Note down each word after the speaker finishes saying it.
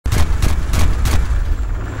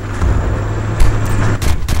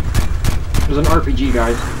There's an RPG,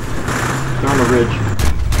 guys. They're on the ridge.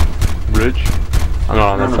 Ridge? I'm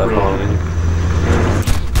not on that side. Hold on.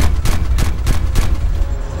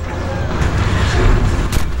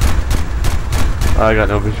 I got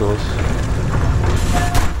no visuals.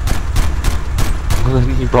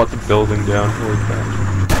 He brought the building down. Holy crap.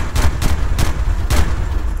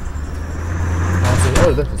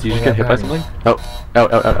 Oh, did you just get hit by something? Oh.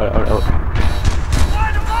 Out.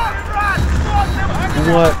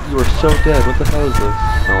 What? You are so dead. What the hell is this?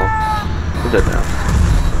 Oh. We're dead now.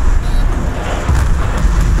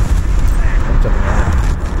 I'm jumping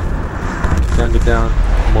out. Get down.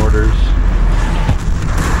 Mortars.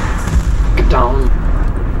 Get down.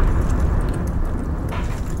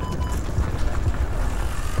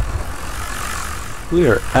 We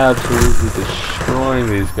are absolutely destroying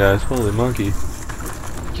these guys. Holy monkey.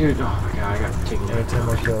 Dude, oh my god, I got taken I got 10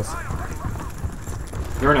 more kills.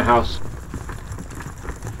 They're in a house.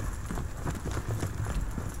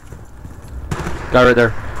 Guy right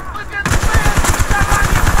there.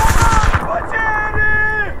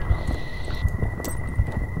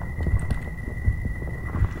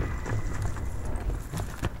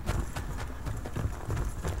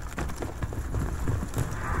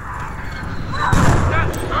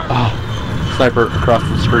 Oh, sniper across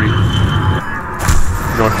the street.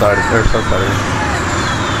 North side, or south side of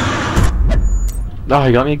me. Oh,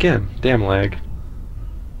 he got me again. Damn lag.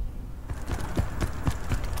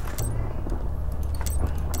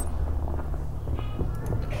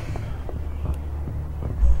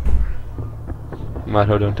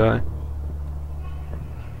 Madho, don't die.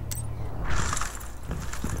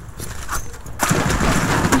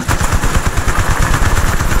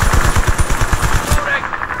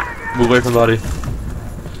 Move away from the body.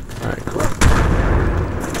 Alright, cool.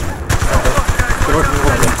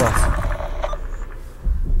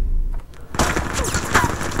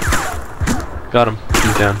 Got him.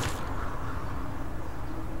 He's down.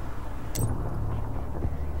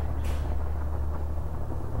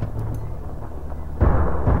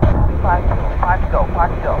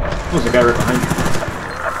 Five go. There's a guy right behind you.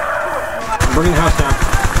 I'm bringing the house down.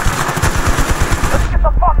 Let's get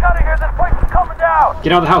the fuck out of here. This place is coming down.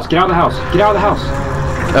 Get out of the house. Get out of the house. Get out of the house.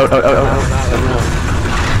 Out. Oh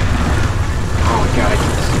my god, I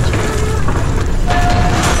can't see you.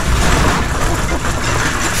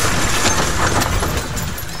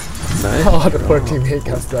 Nice. Oh, the poor teammate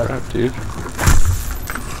got stuck. Crap, dude.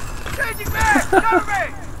 Changing back. Cover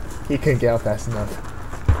me. He couldn't get out fast enough.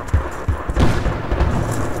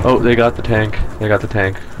 Oh, they got the tank.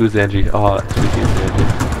 Who's Angie? Oh, it's Angie.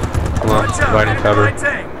 Come on, providing cover.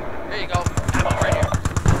 There you go. Ammo right here.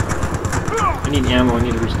 I need ammo. I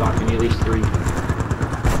need to restock. I need at least 3.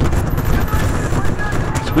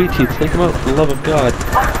 Sweet teeth, take him out for the love of God.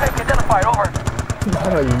 Suspect identified. Over. I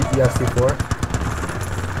know you C4.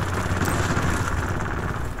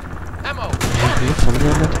 Ammo. Can you get somebody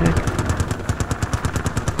on that tank?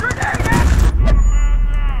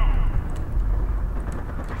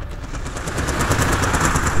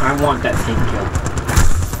 I want that tank kill.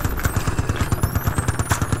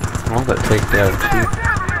 I want that tank down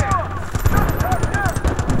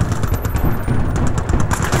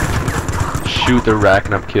too. Shoot, they're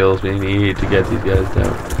racking up kills. We need to get these guys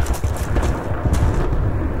down.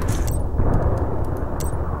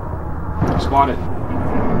 Spotted.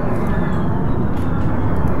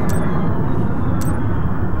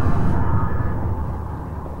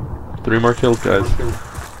 Three more kills, guys.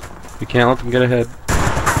 We can't let them get ahead.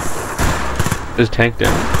 There's tank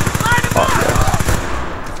down. Oh,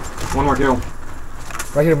 yeah. One more kill.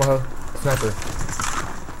 Right here, Maho. Sniper.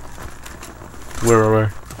 Where?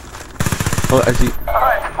 Oh, I see.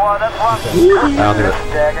 Alright, squad, that's one. I don't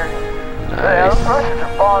think Dagger. that. Hey, those Nice. Russians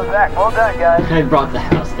are falling back. Well done, guys. I brought the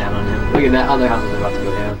house down on him. Look at that other house is about to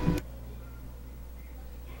go down.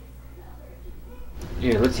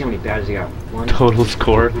 Yeah, let's see how many badges he got. One, Total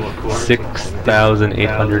score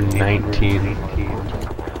 6,819.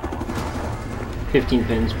 15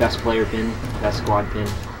 pins, best player pin, best squad pin.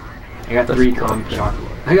 I got Best 3 squad pin.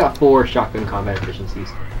 I got 4 shotgun combat efficiencies.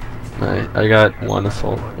 I got one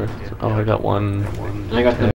assault. Oh, I got one. And I got the